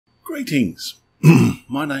Greetings!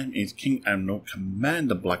 My name is King Admiral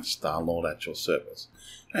Commander Black Star Lord at your service,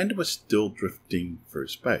 and we're still drifting through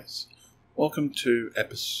space. Welcome to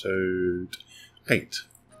episode 8,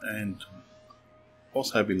 and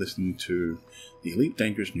also I'll be listening to the Elite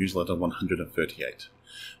Dangerous Newsletter 138.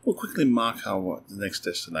 We'll quickly mark the next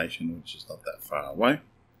destination, which is not that far away.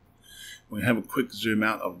 We have a quick zoom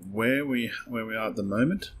out of where we are at the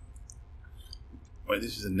moment. Well,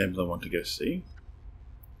 this is the nebula I want to go see.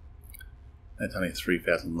 It's only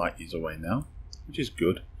 3,000 light years away now, which is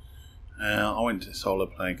good. I went to solar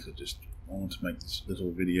plane because I just wanted to make this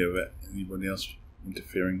little video without anybody else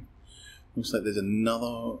interfering. Looks like there's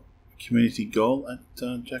another community goal at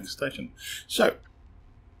Jack Station. So,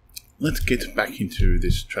 let's get back into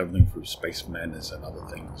this travelling through space madness and other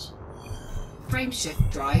things.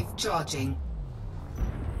 Frameshift drive charging.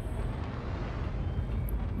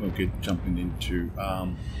 We'll get jumping into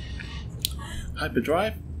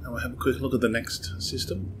hyperdrive. And we'll have a quick look at the next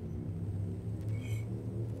system.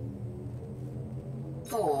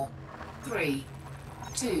 4, 3,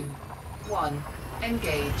 2, 1,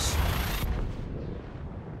 engage.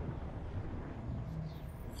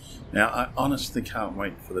 Now, I honestly can't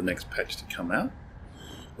wait for the next patch to come out,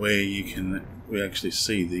 where we actually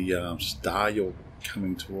see the star you're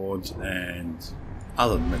coming towards and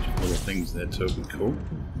other magic little things there too. It'll be cool.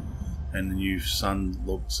 And the new sun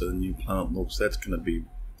looks and the new planet looks. That's going to be,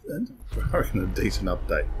 I reckon, a decent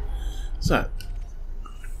update. So,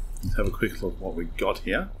 let's have a quick look at what we got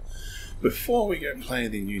here. Before we go play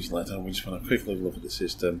the newsletter, we just want to quickly look at the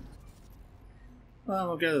system. Well,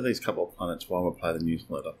 we'll go to these couple of planets while we play the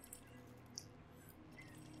newsletter.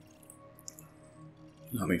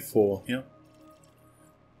 Number 4 here.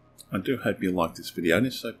 I do hope you like this video,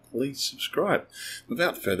 so please subscribe.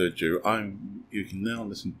 Without further ado, you can now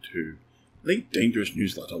listen to Elite Dangerous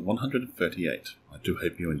Newsletter 138. I do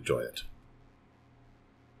hope you enjoy it.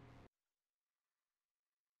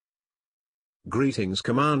 Greetings,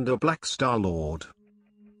 Commander Black Star Lord.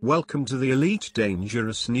 Welcome to the Elite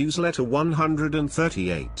Dangerous Newsletter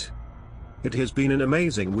 138. It has been an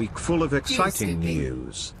amazing week full of exciting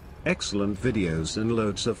news, excellent videos and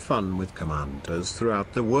loads of fun with commanders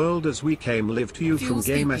throughout the world as we came live to you from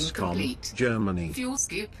Gamescom, Germany.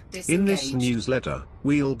 In this newsletter,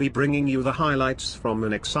 we'll be bringing you the highlights from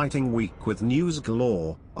an exciting week with news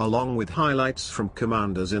galore, along with highlights from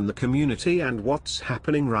commanders in the community and what's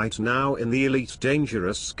happening right now in the Elite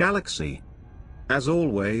Dangerous Galaxy. As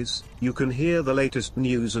always, you can hear the latest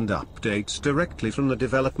news and updates directly from the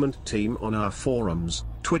development team on our forums,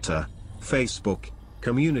 Twitter, Facebook,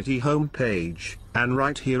 community homepage, and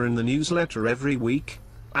right here in the newsletter every week,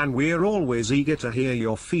 and we're always eager to hear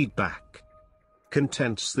your feedback.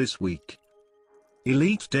 Contents this week: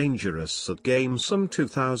 Elite Dangerous at Gamescom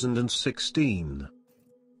 2016.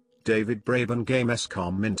 David Braben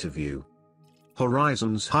Gamescom interview.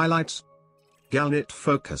 Horizons highlights. Galnet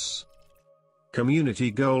focus. Community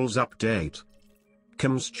goals update.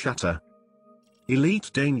 Comms chatter. Elite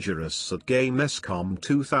Dangerous at Gamescom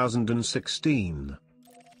 2016.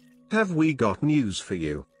 Have we got news for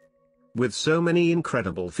you? With so many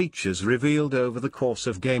incredible features revealed over the course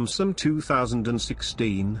of Gamescom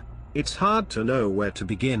 2016, it's hard to know where to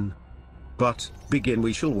begin. But, begin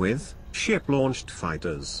we shall with ship-launched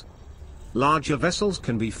fighters. Larger vessels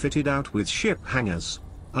can be fitted out with ship hangars,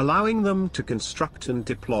 allowing them to construct and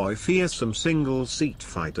deploy fearsome single-seat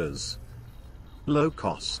fighters.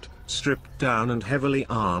 Low-cost, stripped-down and heavily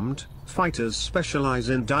armed, fighters specialize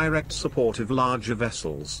in direct support of larger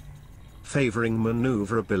vessels, favoring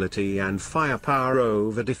maneuverability and firepower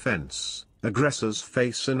over defense. Aggressors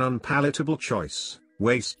face an unpalatable choice: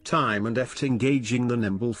 waste time and effort engaging the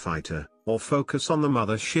nimble fighter, or focus on the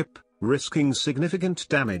mothership, risking significant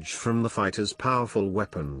damage from the fighter's powerful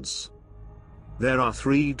weapons. There are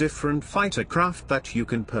 3 different fighter craft that you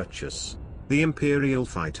can purchase: the Imperial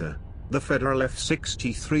Fighter, the Federal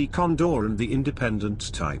F-63 Condor and the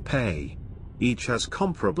Independent Type A. Each has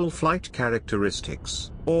comparable flight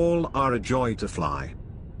characteristics, all are a joy to fly.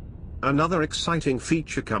 Another exciting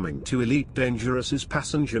feature coming to Elite Dangerous is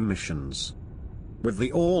passenger missions. With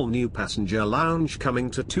the all-new passenger lounge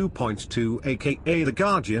coming to 2.2 aka the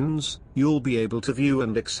Guardians, you'll be able to view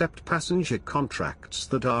and accept passenger contracts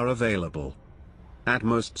that are available. At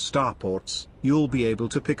most starports, you'll be able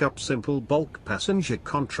to pick up simple bulk passenger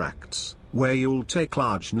contracts, where you'll take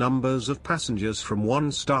large numbers of passengers from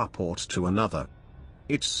one starport to another.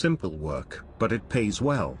 It's simple work, but it pays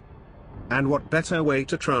well. And what better way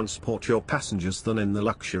to transport your passengers than in the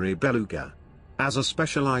luxury Beluga? As a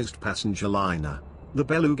specialized passenger liner, The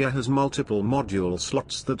Beluga has multiple module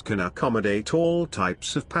slots that can accommodate all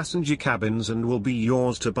types of passenger cabins and will be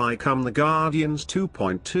yours to buy come the Guardians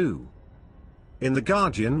 2.2. In the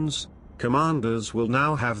Guardians, commanders will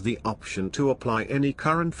now have the option to apply any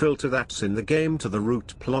current filter that's in the game to the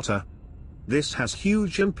route plotter. This has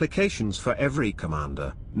huge implications for every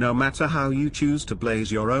commander, no matter how you choose to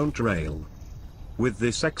blaze your own trail. With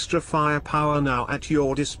this extra firepower now at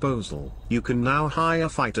your disposal, you can now hire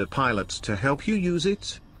fighter pilots to help you use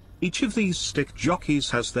it. Each of these stick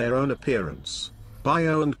jockeys has their own appearance,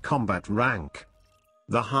 bio and combat rank.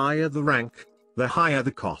 The higher the rank, the higher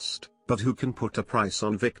the cost, but who can put a price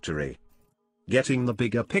on victory? Getting the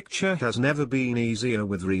bigger picture has never been easier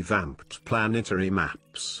with revamped planetary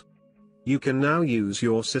maps. You can now use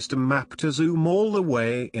your system map to zoom all the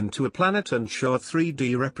way into a planet and show a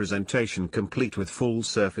 3D representation complete with full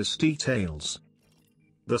surface details.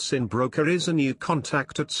 The SIN broker is a new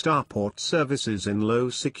contact at starport services in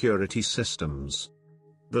low security systems.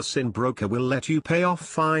 The SIN broker will let you pay off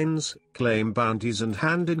fines, claim bounties and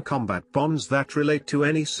hand in combat bonds that relate to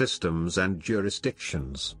any systems and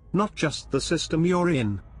jurisdictions, not just the system you're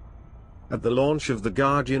in. At the launch of the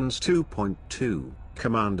Guardians 2.2,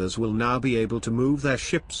 commanders will now be able to move their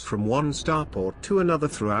ships from one starport to another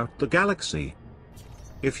throughout the galaxy.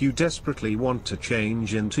 If you desperately want to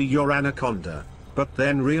change into your Anaconda, but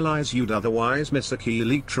then realize you'd otherwise miss a key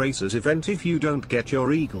Elite Racers event if you don't get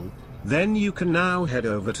your Eagle, then you can now head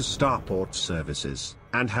over to starport services,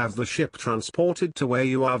 and have the ship transported to where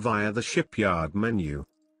you are via the shipyard menu.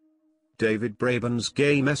 David Braben's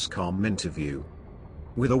Gamescom interview.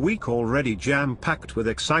 With a week already jam-packed with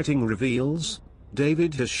exciting reveals,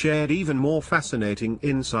 David has shared even more fascinating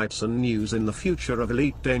insights and news in the future of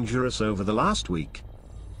Elite Dangerous over the last week.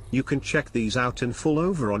 You can check these out in full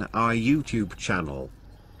over on our YouTube channel.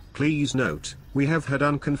 Please note, we have had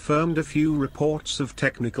unconfirmed a few reports of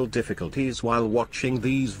technical difficulties while watching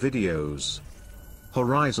these videos.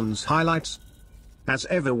 Horizons highlights. As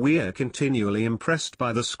ever, we're continually impressed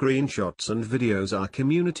by the screenshots and videos our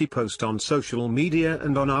community post on social media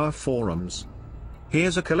and on our forums.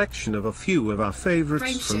 Here's a collection of a few of our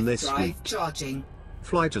favorites from this week. Charging.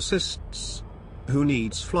 Flight assists. Who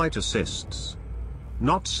needs flight assists?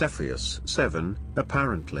 Not Cepheus 7,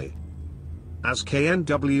 apparently. As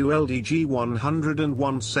KNWLDG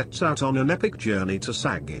 101 sets out on an epic journey to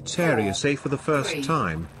Sagittarius A for the first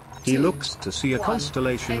time, he looks to see a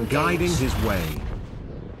constellation guiding his way.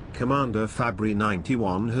 Commander Fabry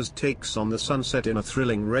 91 has takes on the sunset in a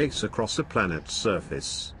thrilling race across a planet's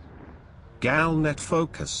surface. Galnet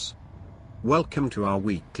Focus. Welcome to our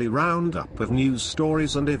weekly roundup of news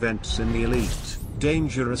stories and events in the Elite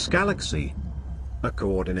Dangerous Galaxy. A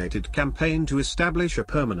coordinated campaign to establish a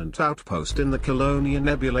permanent outpost in the Colonia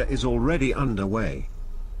Nebula is already underway.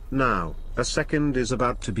 Now, a second is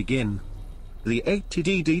about to begin. The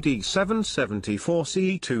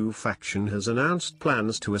 80DDD-774C2 faction has announced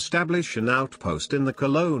plans to establish an outpost in the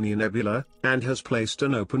Colonia Nebula, and has placed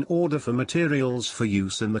an open order for materials for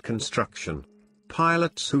use in the construction.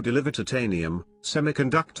 Pilots who deliver titanium,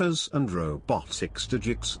 semiconductors and robotics to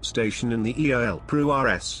Jix station in the EAL Pro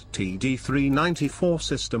RSTD-394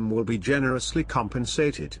 system will be generously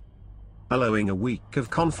compensated. Allowing a week of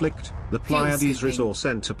conflict, the Pleiades Resource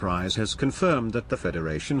Enterprise has confirmed that the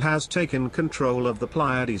Federation has taken control of the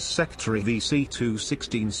Pleiades Secretary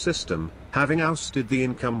VC-216 system, having ousted the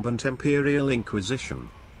incumbent Imperial Inquisition.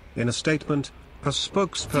 In a statement, a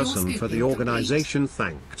spokesperson for the organization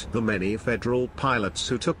thanked the many federal pilots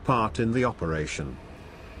who took part in the operation.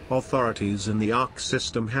 Authorities in the ARC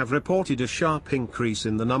system have reported a sharp increase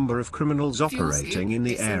in the number of criminals operating in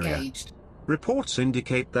the area. Reports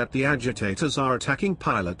indicate that the agitators are attacking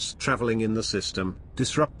pilots traveling in the system,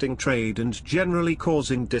 disrupting trade and generally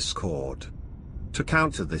causing discord. To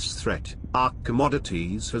counter this threat, ARC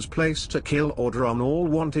Commodities has placed a kill order on all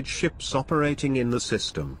wanted ships operating in the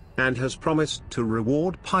system, and has promised to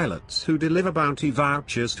reward pilots who deliver bounty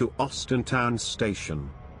vouchers to Austin Town Station.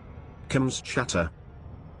 Comms chatter.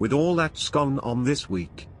 With all that's gone on this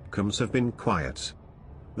week, comms have been quiet.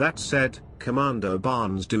 That said, Commander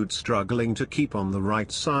Barnes dude struggling to keep on the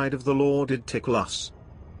right side of the law did tickle us.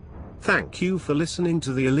 Thank you for listening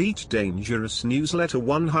to the Elite Dangerous Newsletter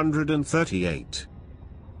 138.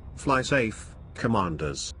 Fly safe,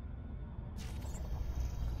 Commanders.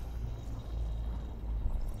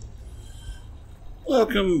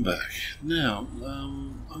 Welcome back. Now,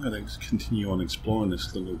 I'm going to continue on exploring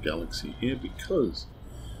this little galaxy here because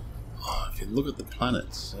if you look at the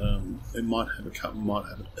planets, it might have a couple, might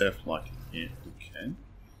have an Earth-like here if we can.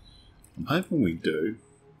 I'm hoping we do.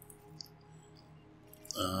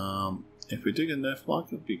 if we do get a nerf like,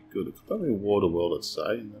 it'd be good. It could probably be a water world, I'd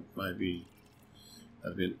say, and maybe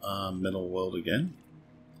that'd be a metal world again.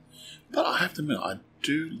 But I have to admit, I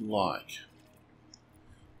do like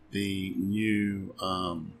the new,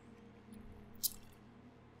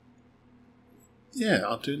 yeah,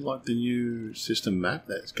 I do like the new system map.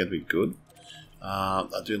 That's going to be good.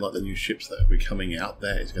 I do like the new ships that will be coming out.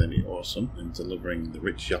 That is going to be awesome and delivering the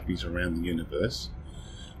rich yuppies around the universe.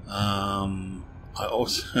 I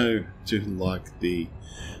also do like the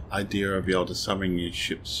idea of being able to summon your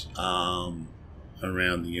ships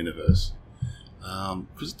around the universe.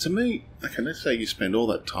 Because to me, okay, let's say you spend all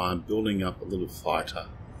that time building up a little fighter,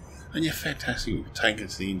 and you're fantastic. You've taken it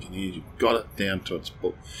to the engineers. You've got it down to its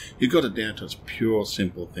book. You've got it down to its pure,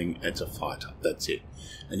 simple thing. It's a fighter. That's it.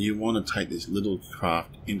 And you want to take this little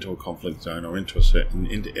craft into a conflict zone or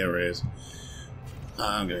into areas.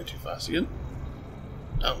 I'm going too fast again.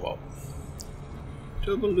 Oh well.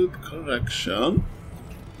 Double loop correction.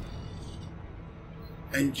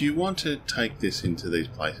 And you want to take this into these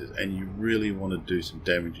places, and you really want to do some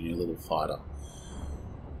damage in your little fighter.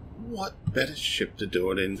 What better ship to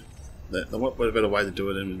do it in? What better way to do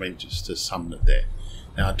it than just to summon it there?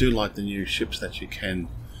 Now, I do like the new ships that you can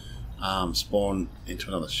spawn into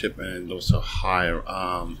another ship and also hire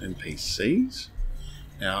NPCs.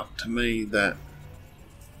 Now, to me, that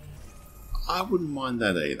I wouldn't mind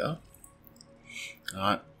that either.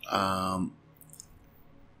 Alright,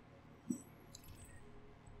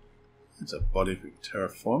 it's a body for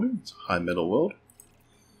terraforming. It's a high metal world.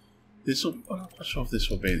 I'm not sure if this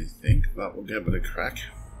will be anything, but we'll give it a crack.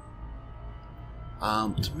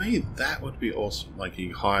 To me, that would be awesome. Like,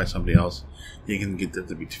 you hire somebody else, you can get them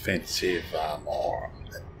to be defensive, or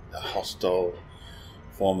a hostile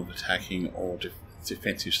form of attacking, or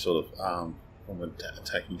defensive sort of form of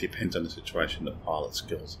attacking. Depends on the situation, the pilot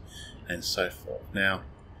skills, and so forth. Now,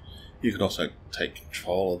 you can also take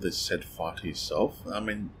control of this said fighter yourself. I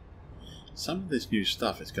mean, some of this new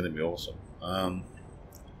stuff is going to be awesome. I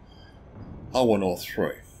want all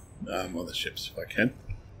three of the ships if I can.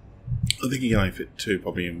 I think you can only fit two,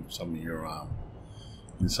 probably in some of your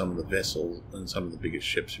in some of the vessels and some of the biggest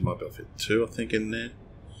ships. You might be able to fit two, I think, in there.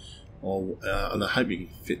 Or and I hope you can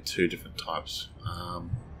fit two different types. I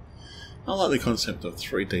like the concept of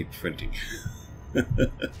 3D printing.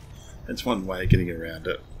 That's one way of getting around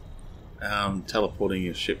it. Teleporting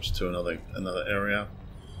your ships to another area.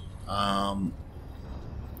 Yeah,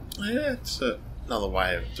 it's another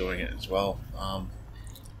way of doing it as well.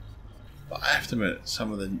 But I have to admit,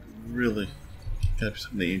 some of the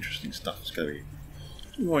interesting stuff is going to be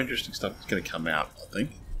more interesting stuff is going to come out, I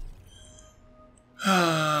think.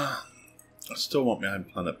 I still want my own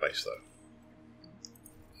planet base though,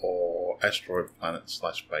 or asteroid planet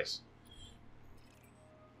 / base.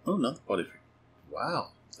 Oh, another body.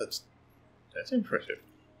 Wow, that's impressive.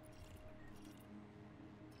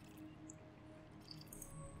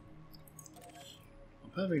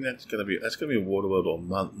 I'm hoping that's going to be a water world, or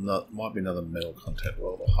might be another metal content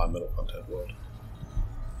world or high metal content world.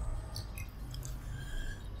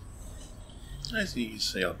 As you can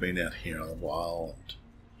see, I've been out here a while and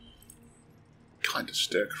kind of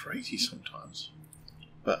stir crazy sometimes.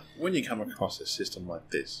 But when you come across a system like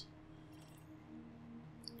this,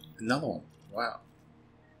 another one, wow,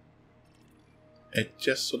 it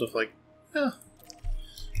just sort of like, yeah,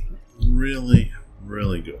 really,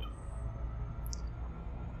 really good.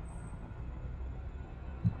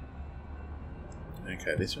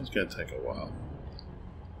 Okay, this one's going to take a while.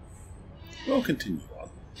 We'll continue on.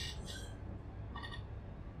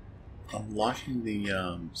 I'm liking the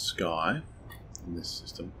sky in this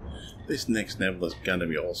system. This next nebula is going to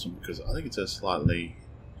be awesome because I think it's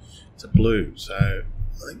a blue. So I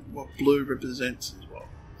think what blue represents is what?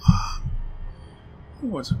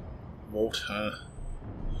 What's water?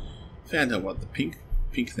 Found out what the pink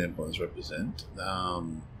nebulas represent.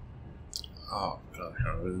 Oh God, I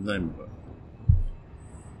can't remember the name of it.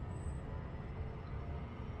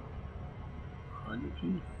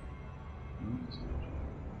 Hydrogen?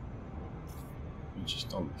 It's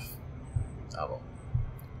just on the double.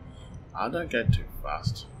 I don't go too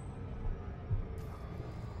fast.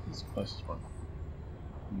 It's the closest one.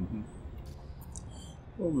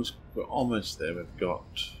 We're almost there. We've got.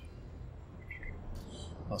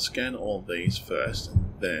 I'll scan all these first,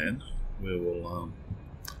 and then we will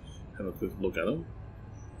have a quick look at them.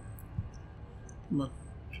 Come on.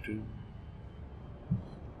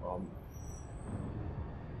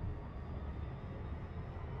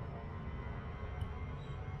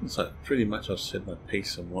 So pretty much I've said my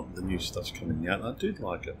piece on what the new stuff's coming out. I do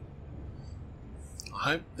like it.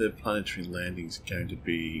 I hope the planetary landing is going to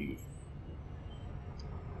be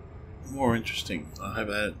more interesting. I hope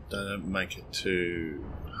they don't make it too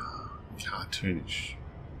cartoonish,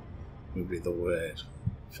 would be the word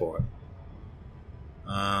for it.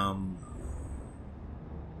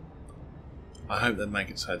 I hope they make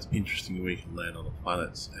it so it's interesting we can land on the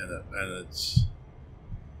planets, and it's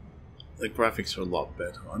the graphics are a lot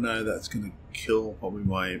better. I know that's going to kill probably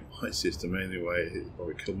my system anyway. It'll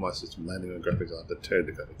probably kill my system landing on graphics. I have to turn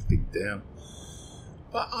the graphics thing down,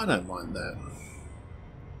 but I don't mind that.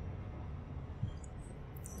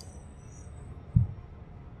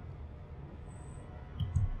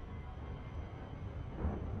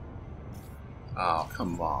 Oh,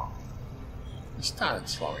 come on. It started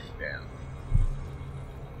slowing down.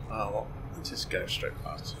 Oh, well, let's just go straight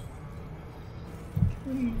past.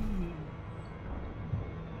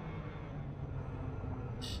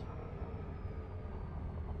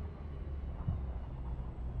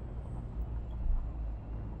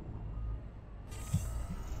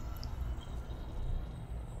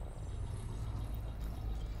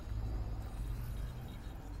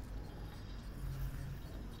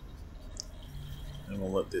 And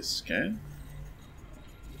we'll let this scan.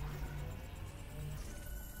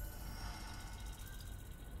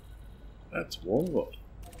 That's Wilfred.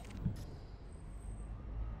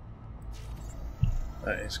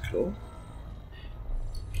 That is cool.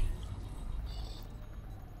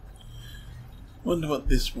 Wonder what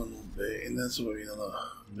this one will be. And that's will be another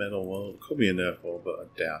metal world. Could be a nerf world, but I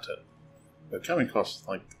doubt it. But coming across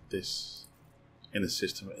like this in the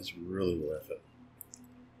system is really worth it.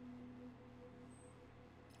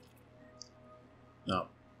 No,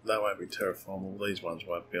 that won't be terraformable. These ones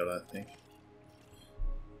won't be, I don't think.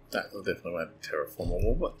 That definitely won't be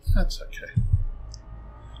terraformable, but that's okay.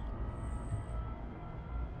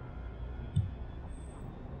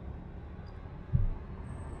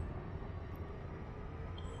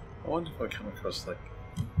 I wonder if I come across like,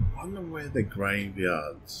 I wonder where the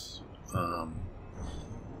graveyards of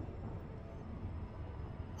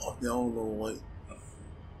the old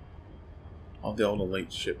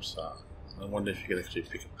elite ships are. I wonder if you could actually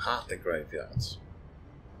pick apart the graveyards.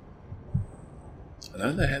 I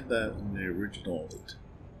know they had that in the original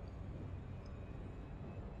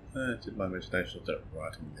Elite. Did my imagination start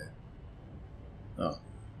writing there? Oh.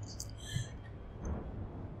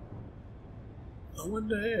 I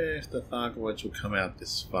wonder if the Thargoids will come out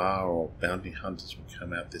this far, or bounty hunters will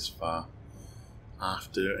come out this far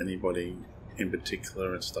after anybody in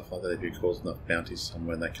particular and stuff like that. If you cause enough bounties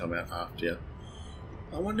somewhere, they come out after you.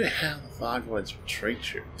 I wonder how the Thargoids will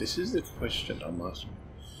treat you. This is the question I'm asking.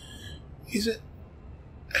 Is it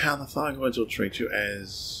how the Thargoids will treat you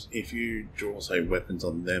as if you draw, say, weapons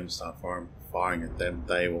on them, start firing at them,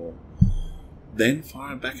 they will then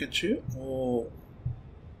fire back at you? Or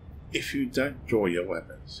if you don't draw your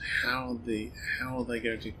weapons, how are they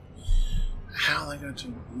going to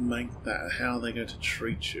make that? How are they going to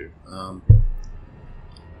treat you?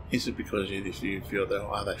 Is it because if you feel that,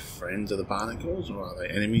 are they friends of the barnacles, or are they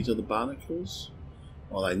enemies of the barnacles,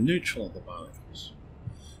 or are they neutral of the barnacles?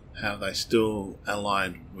 How are they still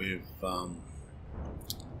allied with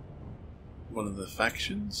one of the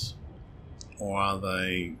factions, or are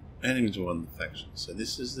they enemies of one of the factions? So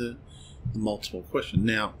this is the multiple question.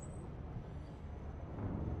 Now,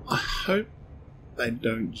 I hope they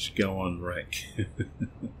don't just go on wreck.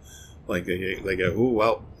 Like they go, oh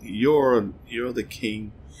well, you're the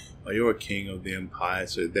king. You're a king of the empire,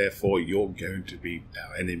 so therefore you're going to be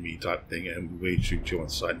our enemy type thing, and we shoot you on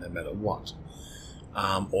sight no matter what.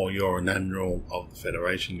 Or you're an admiral of the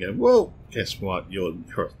Federation. Go, well, guess what? You're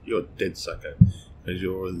a dead sucker, because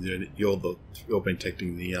you're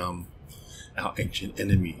protecting the our ancient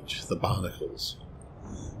enemies, the barnacles.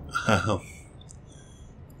 I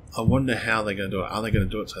wonder how they're going to do it. Are they going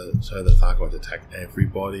to do it so the Thargoids attack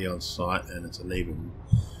everybody on sight, and it's an even?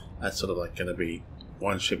 That's sort of like going to be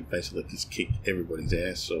one ship basically just kick everybody's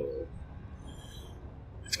ass, or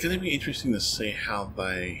it's going to be interesting to see how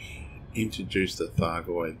they introduce the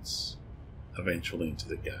Thargoids eventually into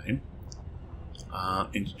the game.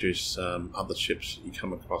 Introduce other ships you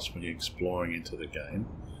come across when you're exploring into the game,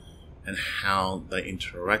 and how they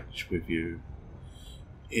interact with you.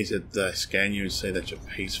 Is it they scan you and say that you're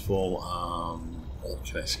peaceful, or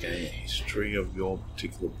can they scan the history of your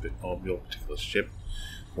particular ship,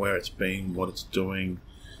 where it's been, what it's doing,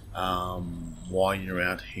 why you're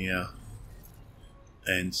out here,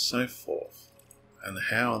 and so forth? And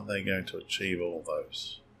how are they going to achieve all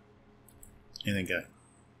those in a game?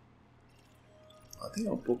 I think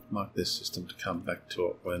I'll bookmark this system to come back to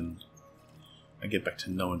it when I get back to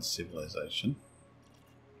knowing civilization,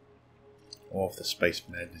 or if the space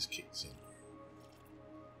madness kicks in.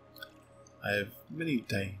 I have many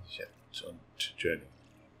days yet to journey.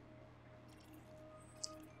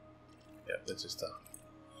 Yeah, let's just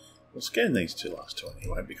we'll scan these last two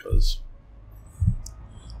anyway because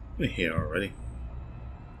we're here already.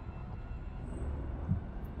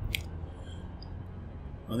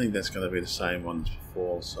 I think that's going to be the same one as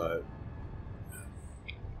before, so.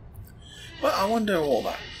 Well, I wonder all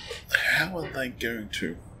that. How are they going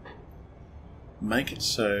to make it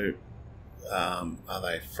so? Are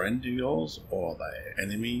they a friend of yours or are they an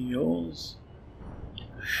enemy of yours?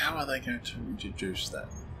 How are they going to introduce that?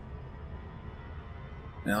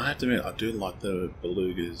 Now, I have to admit, I do like the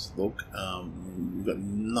beluga's look. You've got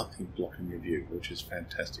nothing blocking your view, which is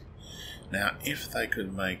fantastic. Now, if they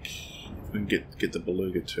could if we can get the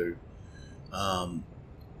beluga to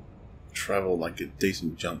travel like a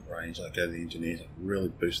decent jump range, like go to the engineers and really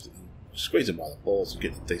boost it, squeeze it by the balls and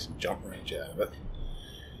get a decent jump range out of it,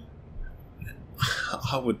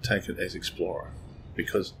 I would take it as Explorer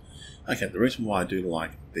because, okay, the reason why I do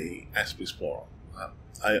like the Asp Explorer.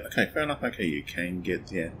 Okay, fair enough. Okay, you can get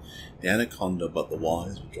the Anaconda, but the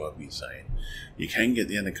wires will drive me insane. You can get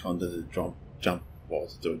the Anaconda to jump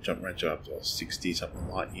range up to 60 something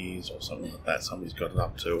light years or something like that. Somebody's got it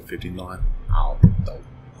up to 59. Oh,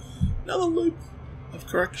 another loop of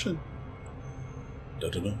correction.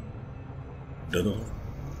 Da-da-da. Da-da-da.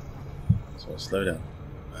 So I slow down.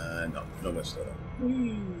 No, not going to slow down.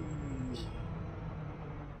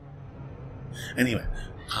 Anyway,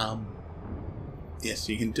 yes,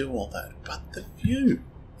 you can do all that, but the view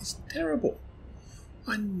is terrible.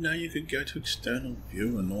 I know you could go to external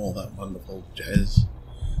view and all that wonderful jazz,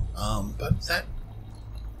 but that,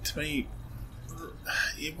 to me,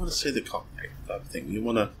 you want to see the cockpit type thing. You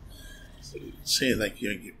want to see it like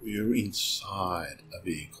you're inside a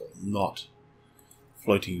vehicle, not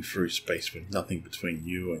floating through space with nothing between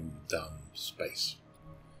you and space.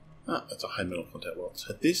 That's a high metal contact world.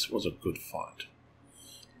 So this was a good find.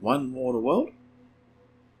 One water world.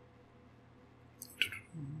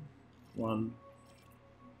 One.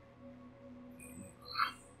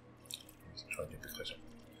 Let's try to get this closer.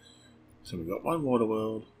 So we've got one water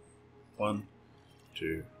world. 1,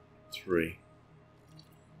 2, 3.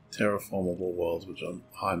 Terraformable worlds, which are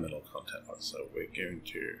high metal content ones. So we're going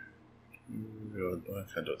to.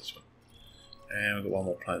 I can't do this one. And we've got one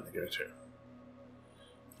more planet to go to.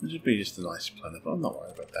 This would be just a nice planet, but I'm not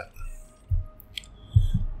worried about that.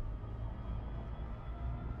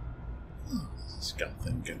 Oh, there's a scale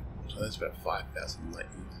thing again. So that's about 5,000 light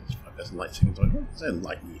years. 5,000 light seconds. I don't say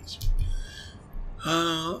light years.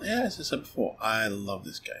 Yeah, as I said before, I love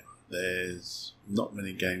this game. There's not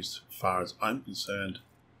many games, as far as I'm concerned,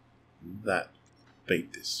 that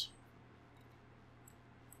beat this.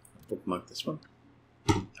 I'll bookmark this one.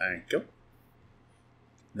 And go.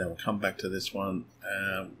 Then we'll come back to this one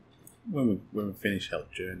when we finish our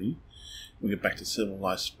journey. We get back to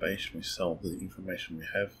civilized space and we sell the information we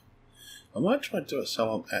have. I might try to do a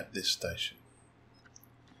sell at this station,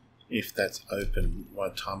 if that's open by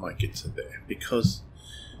the time I get to there, because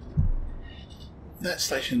that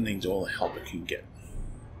station needs all the help it can get.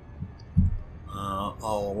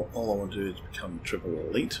 All I want to do is become triple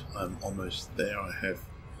elite. I'm almost there. I have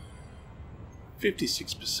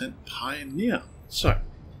 56% pioneer. So,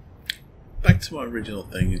 back to my original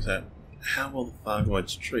thing is that how will the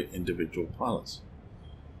Thargoids treat individual pilots?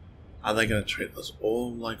 Are they going to treat us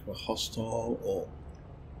all like we're hostile, or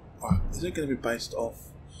is it going to be based off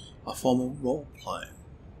a form of role playing,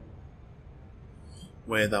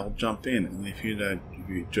 where they'll jump in, and if you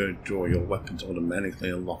don't draw your weapons automatically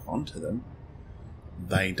and lock onto them,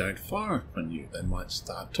 they don't fire upon you. They might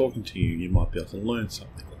start talking to you. You might be able to learn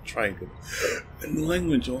something or trade with them. And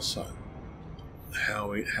language also.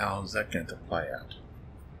 How is that going to play out?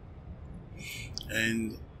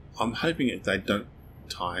 And I'm hoping that they don't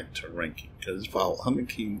tie it to ranking, because, well, I'm a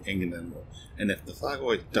king and an animal, and if the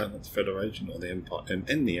Thargoids don't have the Federation or the Empire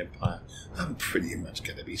and the Empire, I'm pretty much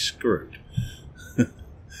going to be screwed.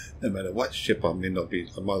 No matter what ship I'm in, I might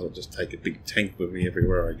as well just take a big tank with me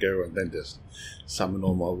everywhere I go, and then just summon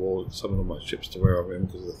all my ships to where I'm in,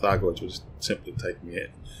 because the Thargoids will just simply take me out,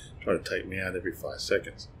 try to take me out every 5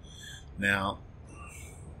 seconds. Now,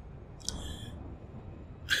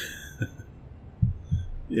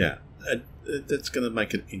 yeah, that's going to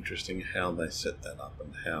make it interesting how they set that up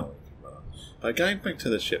and how it can run up. But going back to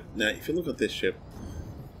the ship, now if you look at this ship,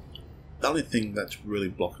 the only thing that's really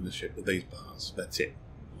blocking the ship are these bars. That's it.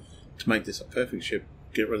 To make this a perfect ship,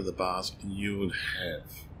 get rid of the bars and you would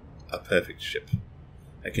have a perfect ship.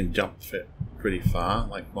 It can jump pretty far,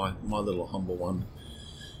 like my little humble one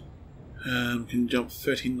can jump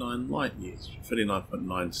 39 light years,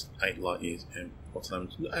 39.98 light years, and what's the name?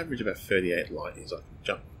 Average about 38 light years I can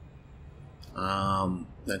jump.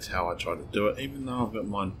 That's how I try to do it, even though I've got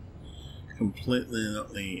mine completely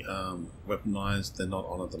weaponized. They're not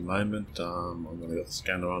on at the moment. I've only got the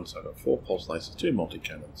scanner on, so I've got 4 pulse lasers, 2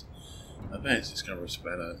 multi-cannons, advanced discovery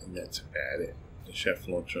spanner, and that's about it. The chef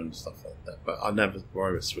launcher and stuff like that. But I never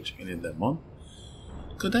worry about switching any of them on,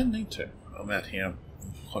 because I don't need to. I'm out here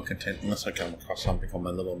quite content, unless I come across something on my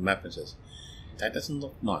little map and says, that doesn't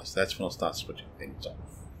look nice. That's when I'll start switching things on.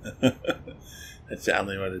 That's the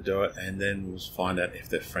only way to do it, and then we'll find out if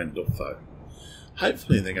they're friend or foe.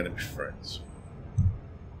 Hopefully they're going to be friends.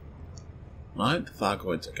 I hope the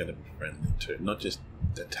Thargoids are going to be friendly too, not just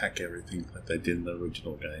attack everything like they did in the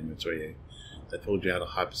original game. It's where they pulled you out of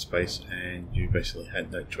hyperspace and you basically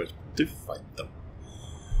had no choice but to fight them.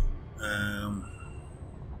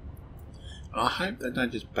 I hope they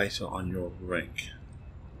don't just base it on your rank.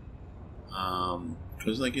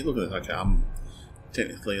 Because like you look at it, okay, I'm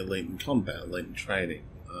technically elite in combat, elite in trading,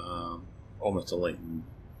 almost elite in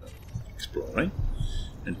exploring,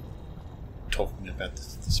 and talking about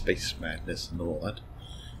the space madness and all that.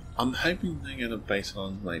 I'm hoping they're going to base it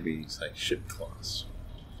on maybe, say, ship class.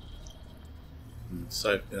 And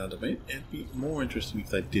so, you know what I mean? It'd be more interesting if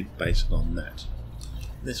they did base it on that.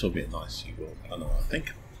 This will be a nice sequel, I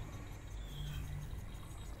think.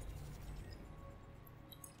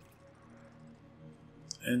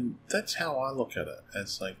 And that's how I look at it.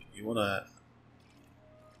 It's like, you want to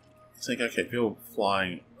think, okay, if you're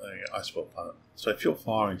flying an iceberg planet, so if you're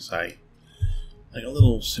firing, say, like a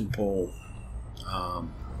little simple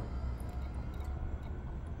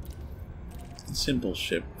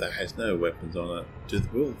ship that has no weapons on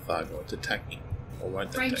it, will the Thargoids attack you? Or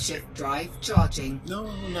won't they attack you? Frameshift drive charging. No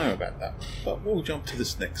one will know about that. But we'll jump to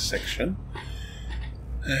this next section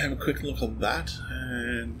and have a quick look at that.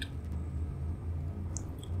 And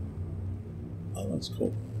oh, that's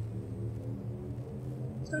cool.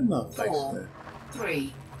 There's enough face 4, there.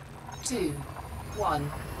 3, 2,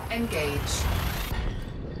 1, engage.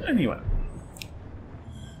 Anyway,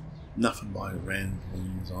 nothing by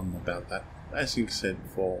ramblings on about that. As you said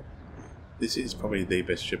before, this is probably the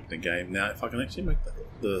best ship in the game. Now, if I can actually make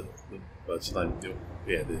the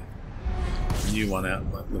new one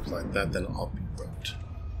out that looks like that, then I'll be great.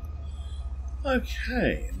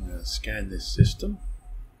 Okay, I'm going to scan this system.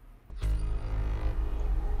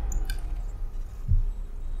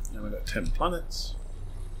 Now we've got 10 planets.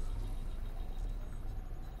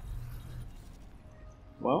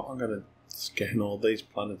 Well, I'm going to scan all these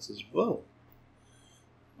planets as well.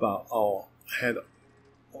 But I'll head...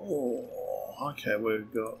 Oh, okay,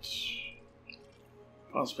 we've got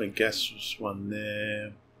possibly gaseous one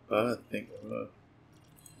there. But I think the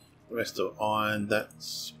rest of iron,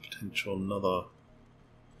 that's potential another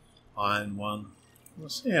iron one. We'll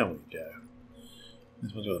see how we go.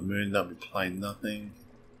 This one's got a moon, that'll be plain nothing.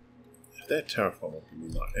 If they're terraforming, it'll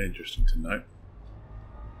be not interesting to note.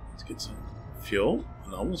 Let's get some fuel,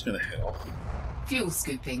 and I was going to head off. Fuel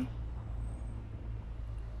scooping.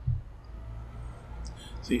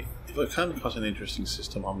 See, if I come across an interesting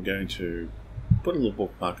system, I'm going to put a little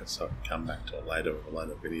bookmark it so I can come back to it later with a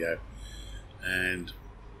later video and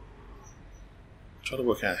try to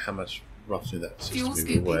work out how much roughly that system will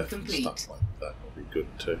be worth and stuff like that will be good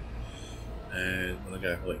too. And when I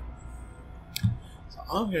go, wait. So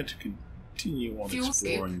I'm going to continue on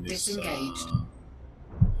exploring this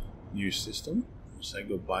new system. We'll say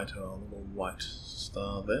goodbye to our little white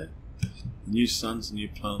star there. New suns and new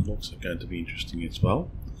planet looks are going to be interesting as well.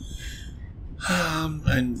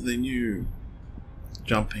 And the new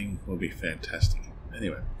jumping will be fantastic.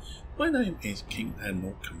 Anyway, my name is King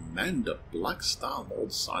Admiral Commander Black Star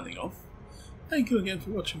Lord signing off. Thank you again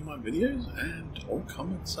for watching my videos, and all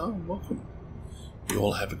comments are welcome. You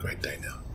all have a great day now.